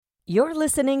You're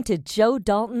listening to Joe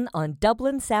Dalton on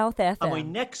Dublin South FM. And my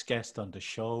next guest on the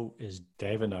show is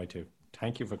David Naidu.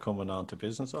 Thank you for coming on to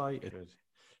Business Eye.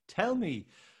 Tell me,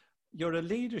 you're a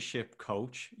leadership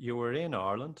coach. You were in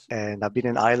Ireland. And I've been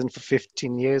in Ireland for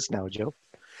 15 years now, Joe.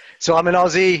 So I'm an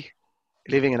Aussie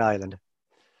living in Ireland.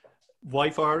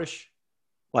 Wife Irish?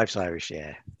 Wife's Irish,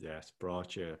 yeah. Yes,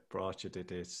 brought you to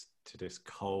this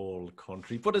cold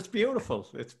country. But it's beautiful.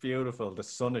 It's beautiful. The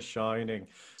sun is shining.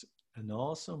 It's an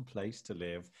awesome place to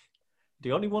live.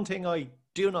 The only one thing I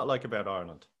do not like about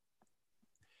Ireland.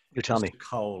 You tell me. The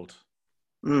cold.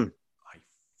 I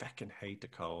fucking hate the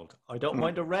cold. I don't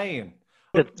mind the rain.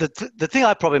 The thing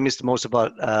I probably miss the most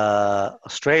about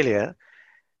Australia,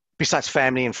 besides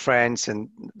family and friends and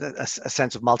a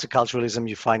sense of multiculturalism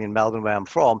you find in Melbourne, where I'm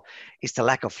from, is the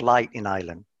lack of light in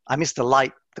Ireland. I miss the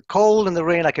light. The cold and the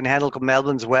rain I can handle because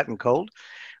Melbourne's wet and cold,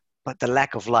 but the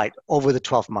lack of light over the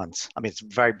 12 months. I mean, it's a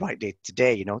very bright day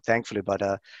today, thankfully, but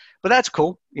that's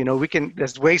cool.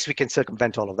 There's ways we can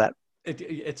circumvent all of that.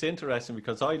 It's interesting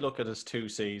because I look at it as two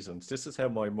seasons. This is how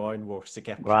my mind works to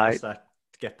get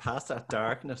past that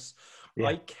darkness. Yeah.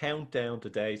 I count down the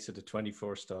days to the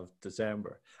 21st of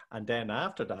December. And then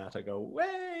after that, I go,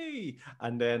 way!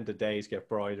 And then the days get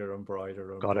brighter and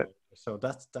brighter. And Got brighter. it. So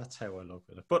that's how I look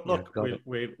at it. But look,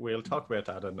 we'll talk about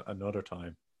that another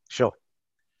time. Sure.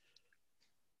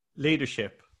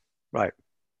 Leadership. Right.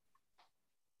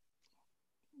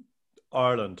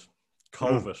 Ireland.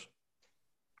 COVID.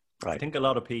 Right. I think a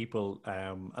lot of people,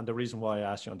 and the reason why I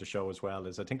asked you on the show as well,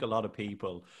 is I think a lot of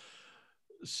people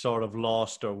sort of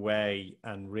lost their way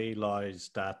and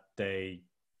realized that they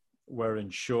were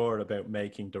unsure about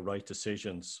making the right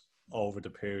decisions over the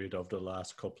period of the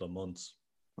last couple of months.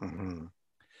 Mm-hmm.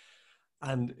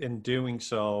 And in doing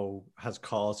so has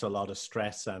caused a lot of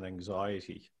stress and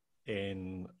anxiety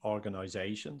in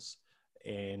organizations,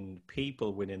 in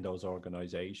people within those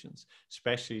organizations,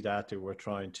 especially that they were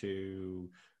trying to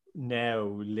now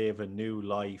live a new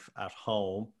life at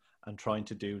home and trying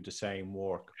to do the same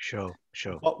work. Sure.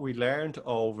 What we learned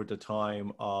over the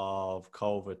time of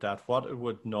COVID, that what it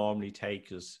would normally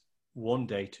take us one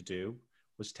day to do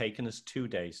was taking us 2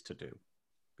 days to do,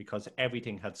 because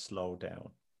everything had slowed down,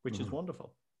 which is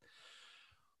wonderful.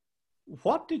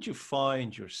 What did you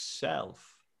find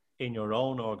yourself in your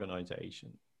own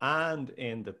organization and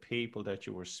in the people that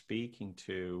you were speaking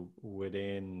to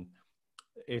within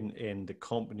in the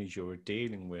companies you were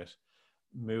dealing with,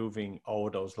 moving over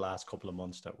those last couple of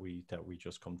months that we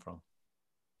just come from?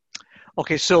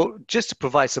 Okay, so just to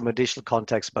provide some additional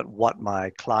context about what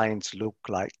my clients look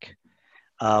like,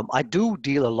 I do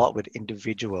deal a lot with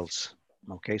individuals.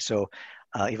 Okay, so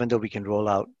even though we can roll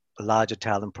out a larger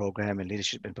talent program and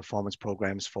leadership and performance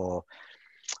programs for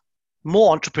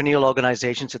more entrepreneurial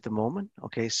organizations at the moment.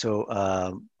 Okay, so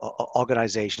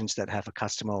organizations that have a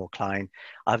customer or client.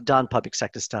 I've done public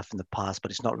sector stuff in the past,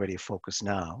 but it's not really a focus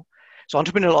now. So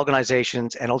entrepreneurial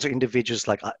organizations and also individuals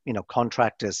like,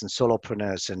 contractors and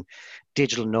solopreneurs and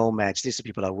digital nomads. These are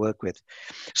people I work with.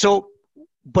 So,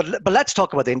 but let's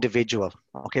talk about the individual,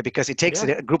 okay? Because it takes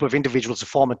a group of individuals to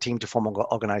form a team, to form an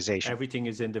organization. Everything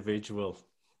is individual.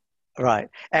 Right.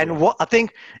 And what I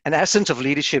think an essence of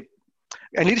leadership,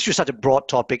 and leadership is such a broad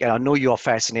topic, and I know you are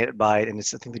fascinated by it, and it's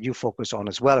something that you focus on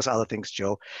as well as other things,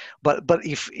 Joe. But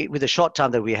if with the short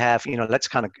time that we have, let's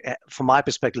kind of, from my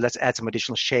perspective, let's add some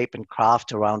additional shape and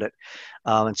craft around it,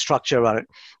 and structure around it.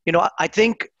 I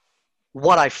think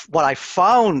what I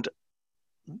found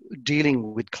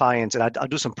dealing with clients, and I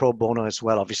do some pro bono as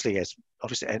well, obviously,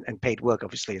 and paid work,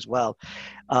 obviously, as well,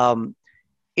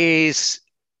 is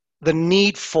the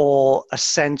need for a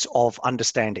sense of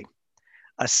understanding.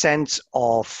 A sense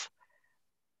of,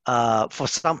 for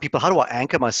some people, how do I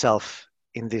anchor myself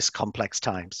in these complex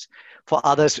times? For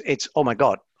others, it's, oh my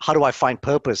God, how do I find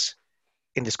purpose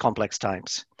in these complex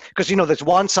times? Because, there's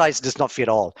one size does not fit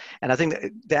all. And I think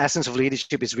the essence of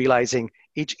leadership is realizing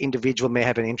each individual may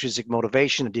have an intrinsic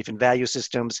motivation and different value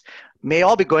systems, may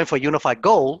all be going for a unified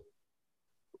goal,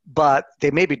 but they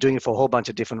may be doing it for a whole bunch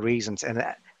of different reasons. And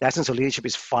the essence of leadership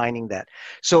is finding that.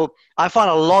 So I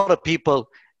find a lot of people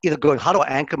either going, how do I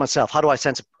anchor myself? How do I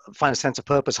find a sense of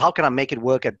purpose? How can I make it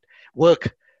work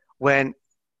when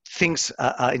things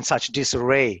are in such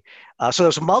disarray? So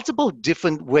there's multiple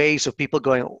different ways of people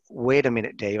going, wait a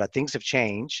minute, Dave, things have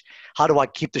changed. How do I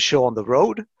keep the show on the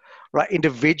road? Right?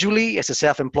 Individually, as a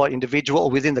self-employed individual, or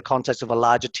within the context of a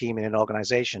larger team in an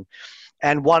organization.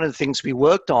 And one of the things we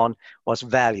worked on was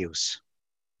values.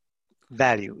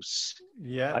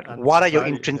 Yeah. What are your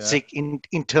intrinsic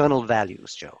internal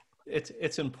values, Joe?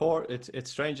 it's important. It's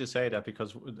strange to say that,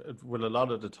 because with a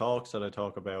lot of the talks that I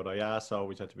talk about, I ask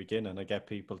always at the beginning, I get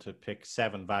people to pick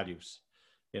 7 values.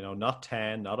 You know, not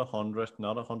 10, not 100,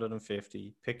 not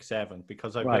 150. Pick 7,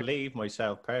 because I Right. believe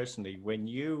myself personally, when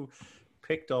you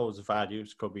pick those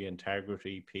values, could be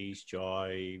integrity, peace,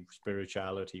 joy,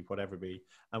 spirituality, whatever it be,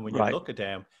 and when you Right. look at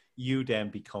them, you then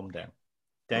become them.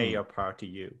 They Mm. are part of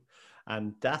you,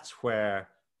 and that's where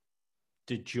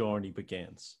the journey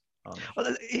begins on it.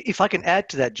 Well, if I can add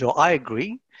to that, Joe, I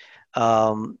agree.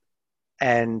 Um,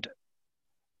 and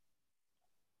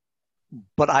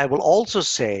but I will also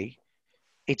say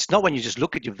it's not when you just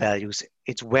look at your values,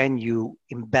 it's when you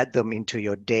embed them into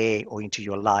your day or into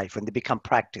your life, when they become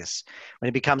practice, when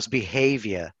it becomes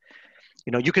behavior.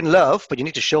 You know, you can love, but you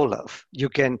need to show love. You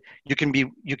can be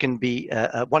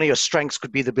one of your strengths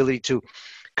could be the ability to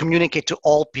communicate to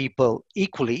all people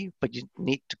equally, but you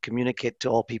need to communicate to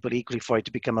all people equally for it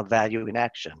to become a value in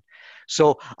action.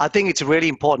 So I think it's really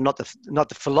important, not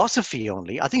the philosophy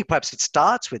only. I think perhaps it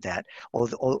starts with that, or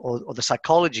the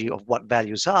psychology of what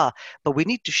values are, but we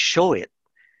need to show it.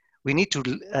 We need to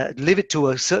live it to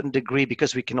a certain degree,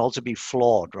 because we can also be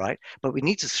flawed, right? But we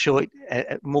need to show it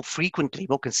more frequently,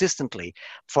 more consistently,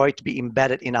 for it to be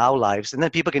embedded in our lives. And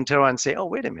then people can turn around and say, oh,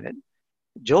 wait a minute,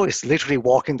 Joe is literally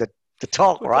walking the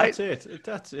talk, But right? that's it.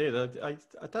 That's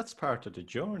it. That's part of the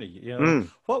journey. You know,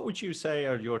 Mm. what would you say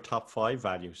are your top 5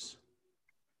 values?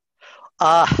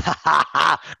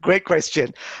 Great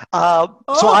question.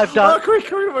 So I've Oh, done. oh, quick,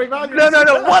 quick, my No, values. no,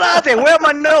 no. What are they? Where are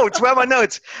my notes? Where are my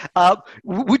notes?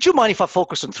 Would you mind if I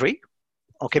focus on 3?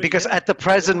 Okay, 3, because yeah, at the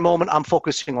present yeah, moment, I'm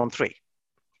focusing on 3.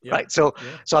 yeah, Right. So,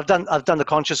 yeah. I've done the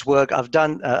conscious work. I've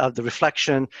done the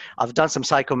reflection. I've done some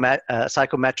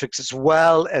psychometrics, as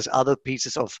well as other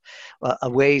pieces of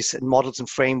ways and models and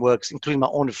frameworks, including my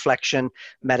own reflection,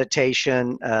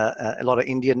 meditation, a lot of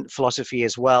Indian philosophy,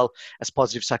 as well as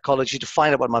positive psychology, to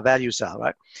find out what my values are.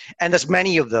 Right. And there's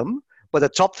many of them. But the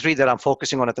top 3 that I'm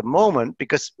focusing on at the moment,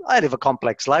 because I live a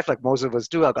complex life like most of us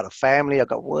do. I've got a family, I've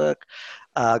got work,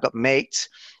 I've got mates,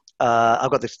 I've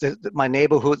got my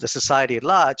neighborhood, the society at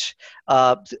large,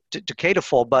 to cater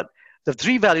for. But the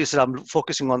 3 values that I'm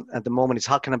focusing on at the moment is: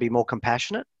 how can I be more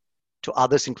compassionate to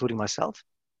others, including myself?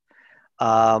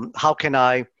 How can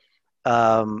I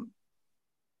um,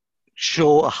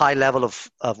 show a high level of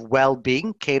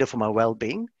well-being, cater for my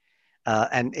well-being?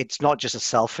 And it's not just a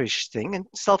selfish thing. And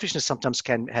selfishness sometimes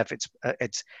can have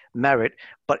its merit,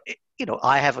 but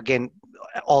I have, again,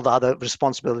 all the other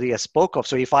responsibility I spoke of.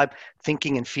 So if I'm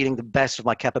thinking and feeling the best of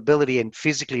my capability, and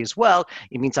physically as well,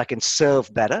 it means I can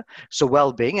serve better. So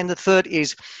well-being. And the third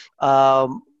is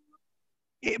um,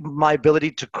 my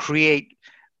ability to create.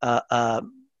 Uh, uh,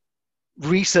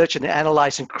 Research and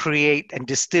analyze and create and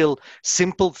distill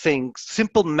simple things,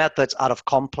 simple methods out of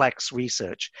complex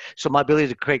research. So my ability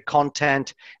to create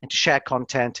content and to share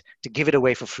content, to give it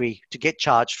away for free, to get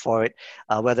charged for it,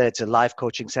 whether it's a live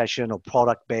coaching session or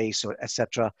product based or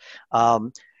etc.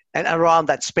 And around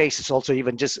that space, it's also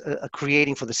even just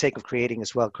creating for the sake of creating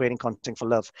as well, creating content for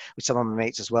love with some of my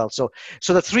mates as well. So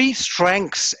the 3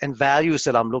 strengths and values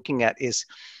that I'm looking at is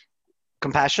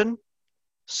compassion,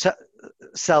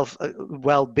 self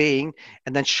well-being,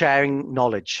 and then sharing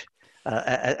knowledge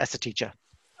as a teacher.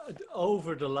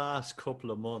 Over the last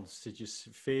couple of months, did you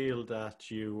feel that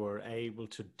you were able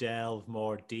to delve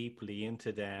more deeply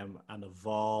into them and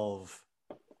evolve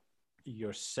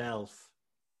yourself,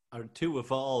 or to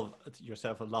evolve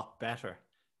yourself a lot better?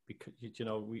 Because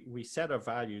we set our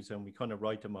values and we kind of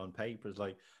write them on papers,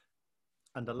 like.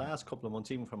 And the last couple of months,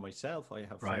 even for myself, I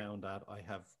have Right. found that I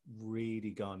have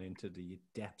really gone into the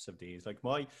depths of these. Like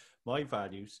my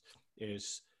values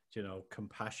is,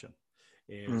 compassion,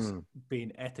 is Mm,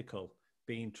 being ethical,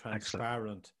 being excellent.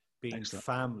 transparent, being Excellent.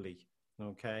 family,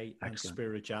 okay, and Excellent.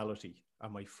 spirituality are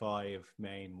my 5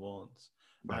 main ones.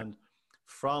 Right. And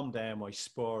from them, I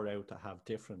spur out to have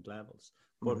different levels.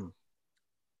 But Mm-hmm.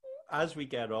 as we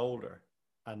get older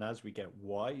and as we get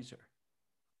wiser,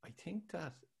 I think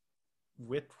that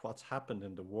with what's happened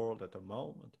in the world at the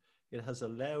moment, it has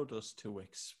allowed us to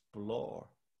explore.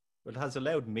 It has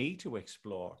allowed me to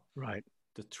explore Right.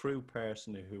 the true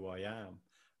person of who I am.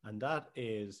 And that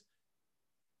is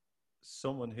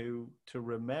someone who, to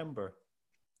remember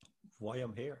why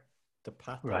I'm here, the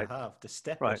path that I Right. have, the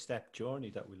step by Right. step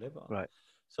journey that we live on. Right.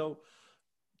 So,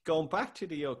 going back to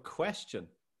your question,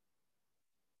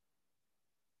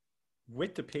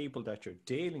 with the people that you're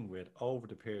dealing with over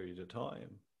the period of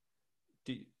time,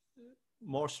 do,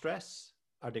 more stress?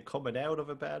 Are they coming out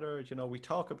of it better? We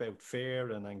talk about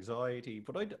fear and anxiety,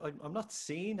 but I'm not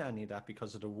seeing any of that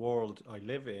because of the world I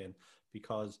live in,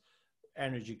 because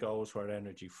energy goes where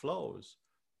energy flows.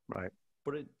 Right.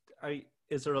 But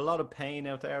is there a lot of pain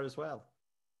out there as well?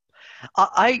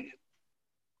 I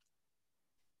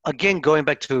again, going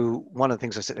back to one of the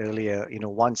things I said earlier,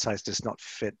 one size does not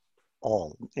fit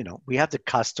all. We have to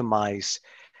customize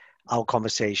our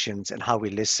conversations and how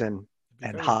we listen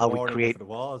It'd be and very how we boring if create. it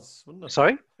was, wouldn't it?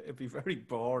 Sorry? It'd be very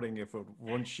boring if it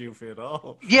one shoe fit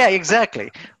all. Yeah, exactly.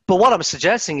 But what I'm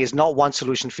suggesting is not one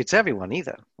solution fits everyone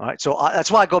either. All right. So that's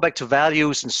why I go back to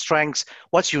values and strengths.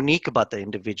 What's unique about the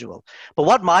individual? But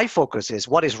what my focus is,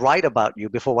 what is right about you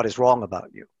before what is wrong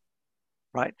about you.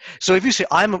 Right. So if you say,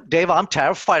 Dave, I'm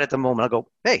terrified at the moment, I go,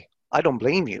 hey, I don't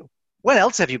blame you. When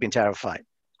else have you been terrified?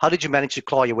 How did you manage to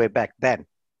claw your way back then?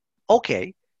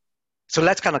 Okay. So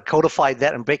let's kind of codify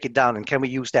that and break it down. And can we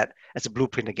use that as a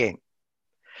blueprint again?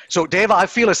 So, Dave, I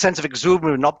feel a sense of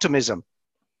exuberance and optimism.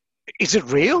 Is it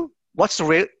real? What's the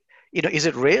real? Is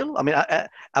it real? I mean,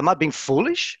 am I being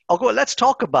foolish? I'll go. Let's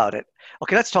talk about it.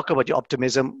 Okay, let's talk about your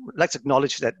optimism. Let's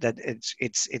acknowledge that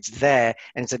it's there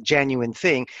and it's a genuine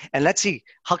thing. And let's see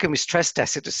how can we stress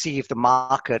test it to see if the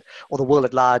market or the world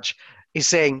at large is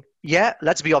saying, yeah,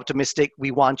 let's be optimistic.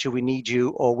 We want you. We need you.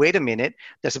 Or wait a minute,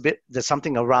 there's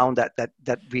something around that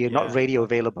we are not radio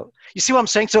available. You see what I'm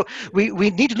saying? So we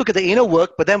need to look at the inner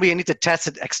work, but then we need to test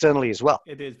it externally as well.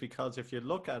 It is, because if you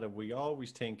look at it, we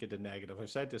always think of the negative. I've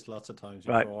said this lots of times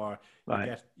before.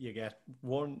 Right. You get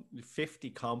 50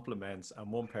 compliments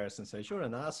and one person says, you're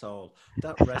an asshole.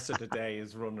 That rest of the day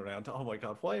is running around. Oh my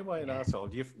God, why am I an asshole?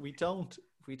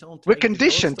 We're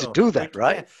conditioned to do that,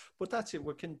 right? Yeah, but that's it.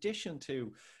 We're conditioned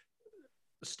to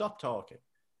stop talking,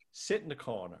 sit in the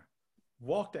corner,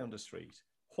 walk down the street.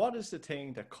 What is the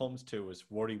thing that comes to us?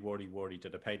 Worry.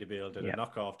 Did I pay the bill? Did I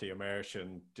knock off the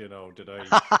immersion? Did I pay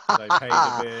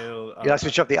the bill? Did I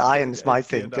switch up the iron is my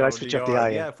thing. Did I switch up the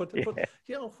iron? Yeah, but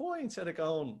why instead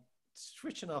of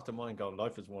switching off the mind, going,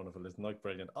 life is wonderful, isn't life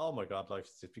brilliant? Oh my God, life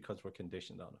is, because we're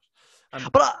conditioned on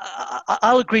it. But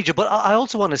I'll agree, Joe. But I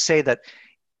also want to say that,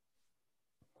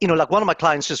 like one of my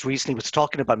clients just recently was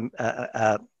talking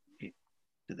about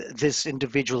this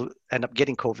individual ended up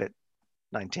getting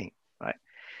COVID-19, right?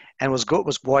 And was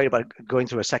worried about going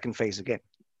through a second phase again.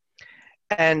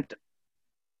 And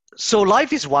so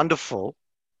life is wonderful.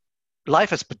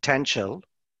 Life has potential.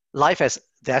 Life has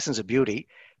the essence of beauty,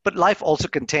 but life also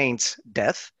contains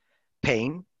death,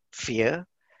 pain, fear,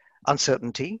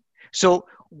 uncertainty. So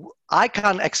I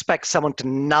can't expect someone to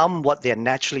numb what they're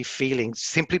naturally feeling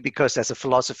simply because there's a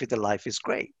philosophy that life is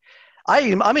great.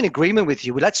 I'm in agreement with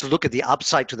you. Let's look at the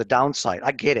upside to the downside.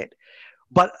 I get it.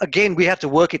 But again, we have to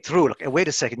work it through. Like, wait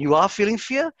a second, you are feeling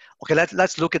fear? Okay,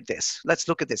 let's look at this. Let's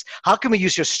look at this. How can we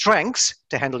use your strengths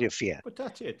to handle your fear? But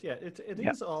that's it. Yeah, it is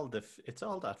it's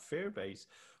all that fear base.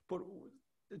 But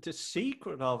the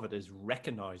secret of it is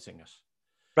recognizing it.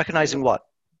 Recognizing what?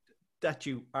 That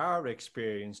you are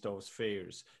experiencing those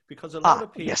fears, because a lot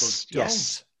of people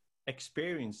don't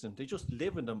experience them. They just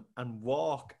live in them and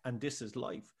walk, and this is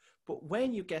life. But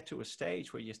when you get to a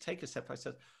stage where you take a step back,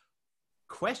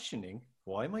 questioning,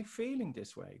 why am I feeling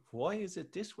this way? Why is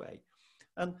it this way?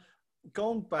 And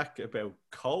going back about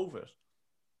COVID,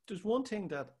 there's one thing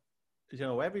that,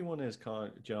 everyone is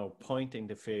kind of, pointing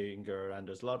the finger, and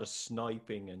there's a lot of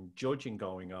sniping and judging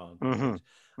going on.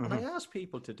 Mm-hmm. And I ask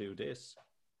people to do this.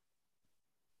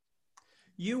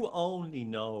 You only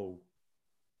know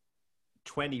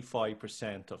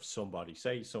 25% of somebody,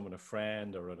 say someone, a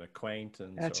friend or an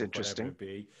acquaintance. That's or interesting. Whatever it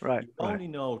be. Right. You only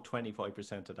know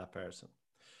 25% of that person.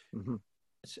 Mm-hmm.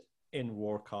 In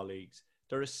work colleagues,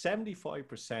 there is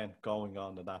 75% going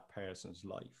on in that person's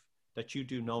life that you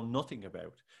do know nothing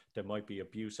about. There might be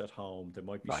abuse at home. There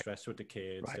might be stress with the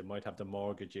kids. They might have the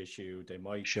mortgage issue. They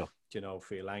might,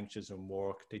 feel anxious in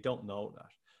work. They don't know that.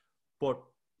 But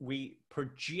we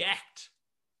project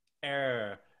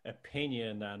our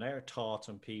opinion and our thoughts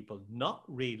on people, not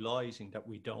realizing that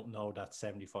we don't know that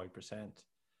 75%.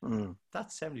 That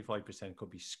 75% could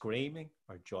be screaming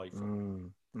or joyful.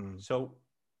 So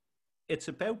it's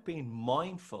about being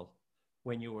mindful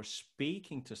when you are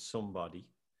speaking to somebody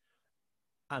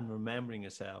and remembering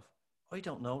yourself, I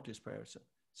don't know this person,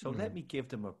 so let me give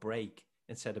them a break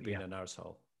instead of being an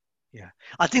arsehole. Yeah,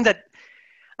 I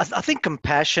think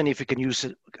compassion, if you can use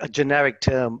a generic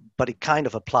term, but it kind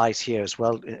of applies here as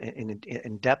well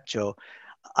in depth, Joe.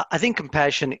 I think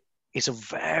compassion is a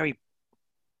very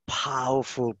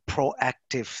powerful,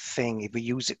 proactive thing if we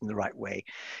use it in the right way.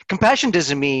 Compassion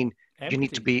doesn't mean empathy. You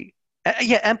need to be,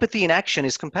 empathy in action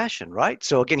is compassion, right?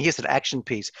 So again, here's that action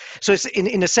piece. So it's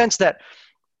in a sense that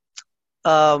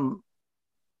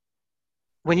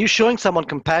when you're showing someone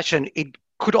compassion, it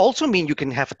could also mean you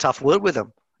can have a tough word with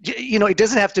them. It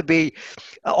doesn't have to be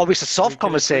always a soft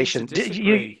conversation.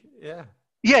 Yeah.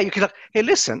 Yeah, you can like, hey,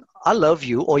 listen, I love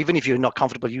you, or even if you're not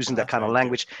comfortable using that kind of Thank you.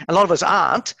 language, a lot of us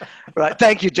aren't, right?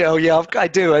 Thank you, Joe. Yeah, I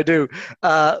do.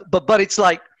 But it's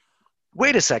like,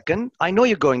 wait a second, I know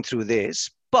you're going through this,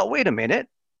 but wait a minute,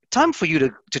 time for you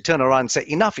to turn around and say,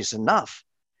 enough is enough.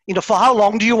 For how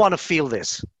long do you want to feel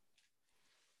this? If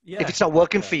Yeah, it's not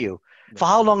working yeah, for you, yeah. for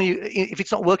how long if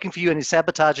it's not working for you and it's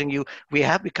sabotaging you, we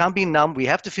can't be numb. We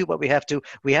have to feel what we have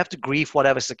to grieve,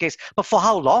 whatever's the case, but for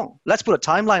how long? Let's put a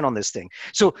timeline on this thing.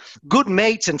 So good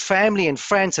mates and family and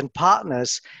friends and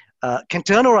partners can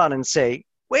turn around and say,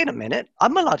 wait a minute,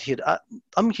 I'm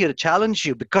here to challenge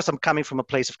you because I'm coming from a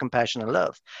place of compassion and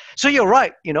love. So you're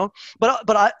right,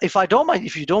 if I don't mind,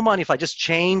 if you don't mind, if I just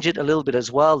change it a little bit as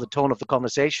well, the tone of the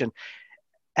conversation.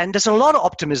 And there's a lot of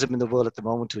optimism in the world at the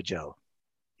moment too, Joe.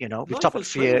 We've talked Life about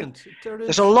is fear. brilliant. There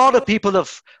There's a is lot of so people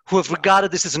who have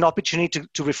regarded this as an opportunity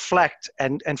to reflect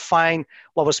and find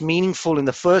what was meaningful in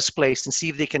the first place and see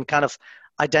if they can kind of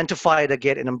identify it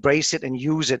again and embrace it and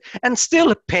use it and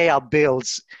still pay our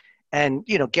bills and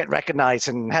get recognized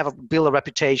and build a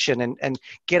reputation and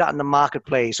get out in the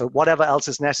marketplace or whatever else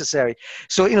is necessary.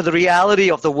 So the reality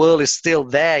of the world is still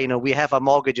there. We have our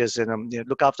mortgages and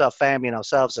look after our family and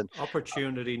ourselves and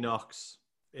opportunity knocks.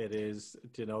 It is,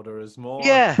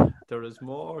 yeah. there is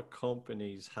more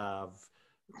companies have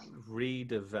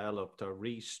redeveloped or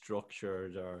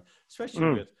restructured, or especially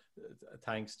Mm. with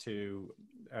thanks to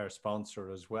our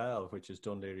sponsor as well, which is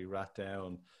Dunleary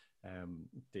Ratdown,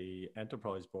 the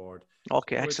enterprise board,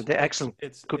 Okay, which excellent. They're excellent.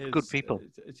 Good people.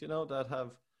 that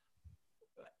have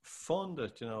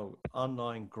funded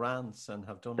online grants and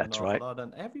have done an That's awful right. lot,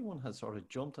 and everyone has sort of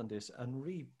jumped on this and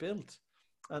rebuilt,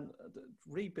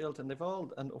 and they've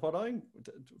all, and what I'm,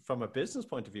 from a business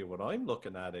point of view, what I'm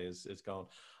looking at is going,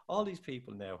 all these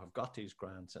people now have got these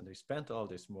grants and they spent all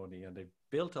this money and they've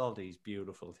built all these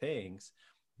beautiful things.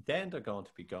 Then they're going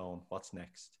to be going, what's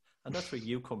next? And that's where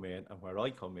you come in and where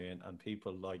I come in, and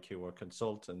people like you are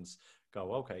consultants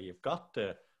go, okay, you've got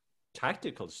the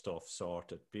tactical stuff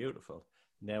sorted, beautiful,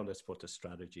 now let's put the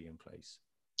strategy in place.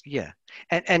 Yeah.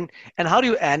 And how do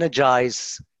you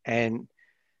energize and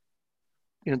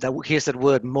here's that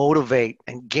word, motivate,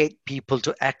 and get people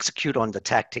to execute on the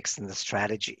tactics and the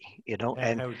strategy,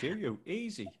 and How do you?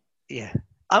 Easy. yeah.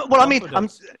 Well, I mean,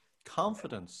 Confidence.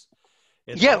 Confidence.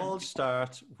 It yeah, all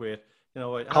starts with, I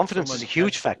had confidence is a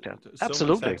huge factor. someone said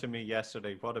Absolutely. to me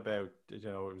yesterday, what about, it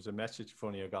was a message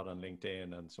funny I got on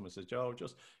LinkedIn, and someone says, Joe,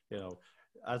 just,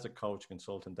 as a coach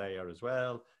consultant there as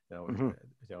well, Hmm.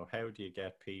 how do you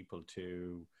get people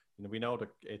to, we know that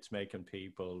it's making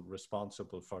people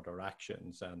responsible for their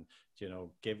actions, and,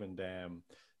 giving them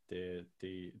the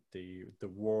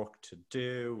work to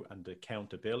do and the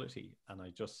accountability. And I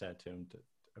just said to him that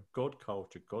a good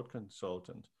coach, a good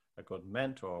consultant, a good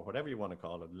mentor, whatever you want to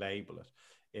call it, label it,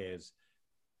 is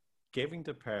giving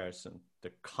the person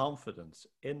the confidence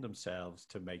in themselves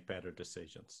to make better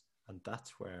decisions. And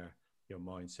that's where your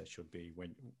mindset should be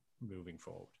when moving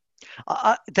forward.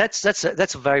 That's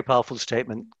a very powerful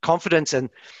statement. Confidence and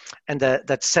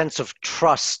that sense of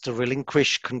trust, to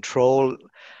relinquish control,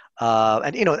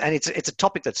 and it's a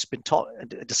topic that's been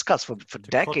discussed for To cut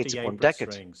decades the upon apron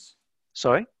decades. strings.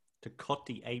 Sorry. To cut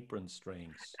the apron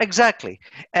strings. Exactly.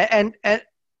 And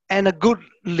a good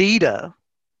leader,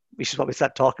 which is what we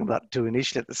started talking about too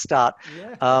initially at the start,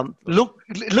 Yeah, yeah.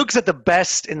 looks at the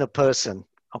best in the person.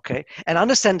 Okay, and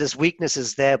understand there's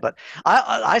weaknesses there, but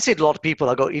I say to a lot of people,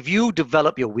 I go, if you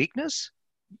develop your weakness,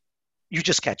 you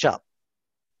just catch up.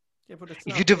 Yeah, but it's If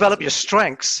you not, it's, develop your it's,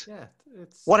 strengths, yeah,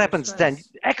 it's what your happens then?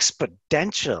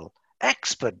 strengths.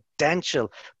 Exponential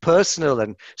personal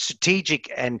and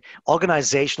strategic and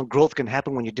organizational growth can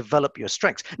happen when you develop your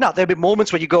strengths. Now, there'll be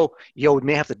moments where you go, yo, we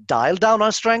may have to dial down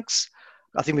our strengths.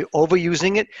 I think we're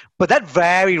overusing it, but that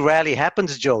very rarely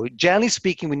happens, Joe. Generally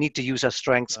speaking, we need to use our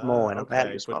strengths more and our Okay.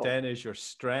 values But more. then is your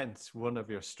strengths, one of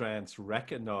your strengths,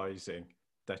 recognizing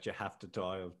that you have to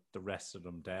dial the rest of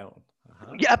them down?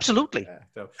 Uh-huh. Yeah, absolutely. Yeah.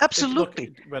 So it's, look,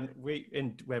 Absolutely.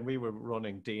 when we were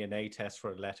running DNA tests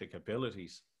for athletic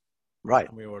abilities, Right.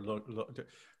 and we were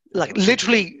Like people.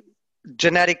 literally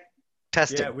genetic Yeah,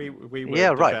 testing. we were Yeah,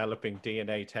 right. developing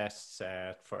DNA tests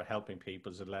for helping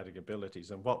people's athletic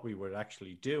abilities, and what we were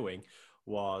actually doing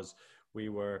was we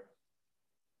were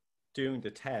doing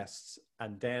the tests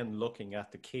and then looking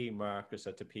at the key markers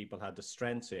that the people had the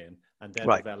strengths in, and then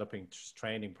Right. developing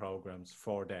training programs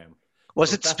for them.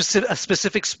 Was So it that's a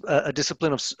specific a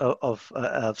discipline of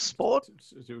sport?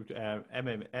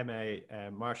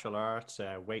 MMA, martial arts,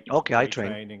 Okay, I weight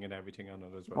train. training, and everything on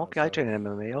it as well. Okay, I So train in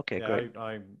MMA. Okay, yeah, great.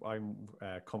 I'm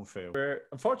kung fu.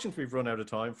 Unfortunately, we've run out of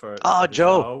time Ah, for the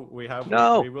Joe. show. We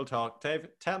No. will talk. Dave,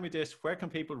 tell me this: where can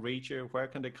people reach you? Where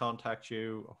can they contact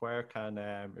you? Where can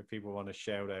if people want to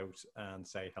shout out and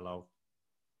say hello?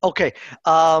 Okay.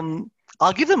 I'll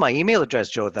give them my email address,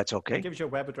 Joe, if that's And okay. give us your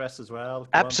web address as well. Go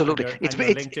on, Absolutely. and your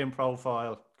LinkedIn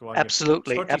profile. Go on, you've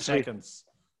Absolutely, 30 absolutely. seconds.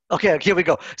 Okay, here we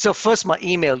go. So first my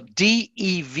email,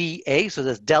 DEVA, so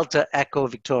that's Delta Echo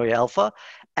Victoria Alpha,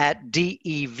 at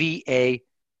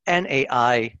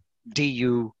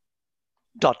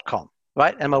DEVANAIDU.com,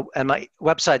 right? And my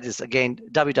website is, again,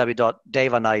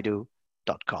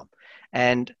 www.devanaidu.com.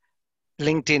 And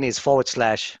LinkedIn is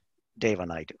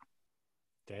 /Devanaidu.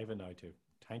 David Naidu,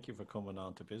 thank you for coming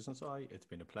on to Business Eye. It's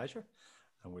been a pleasure,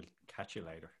 and we'll catch you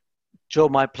later. Joe,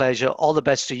 my pleasure. All the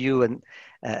best to you and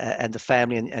the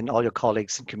family and all your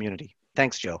colleagues and community.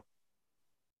 Thanks, Joe.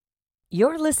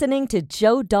 You're listening to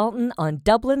Joe Dalton on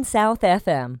Dublin South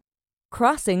FM,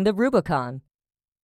 Crossing the Rubicon.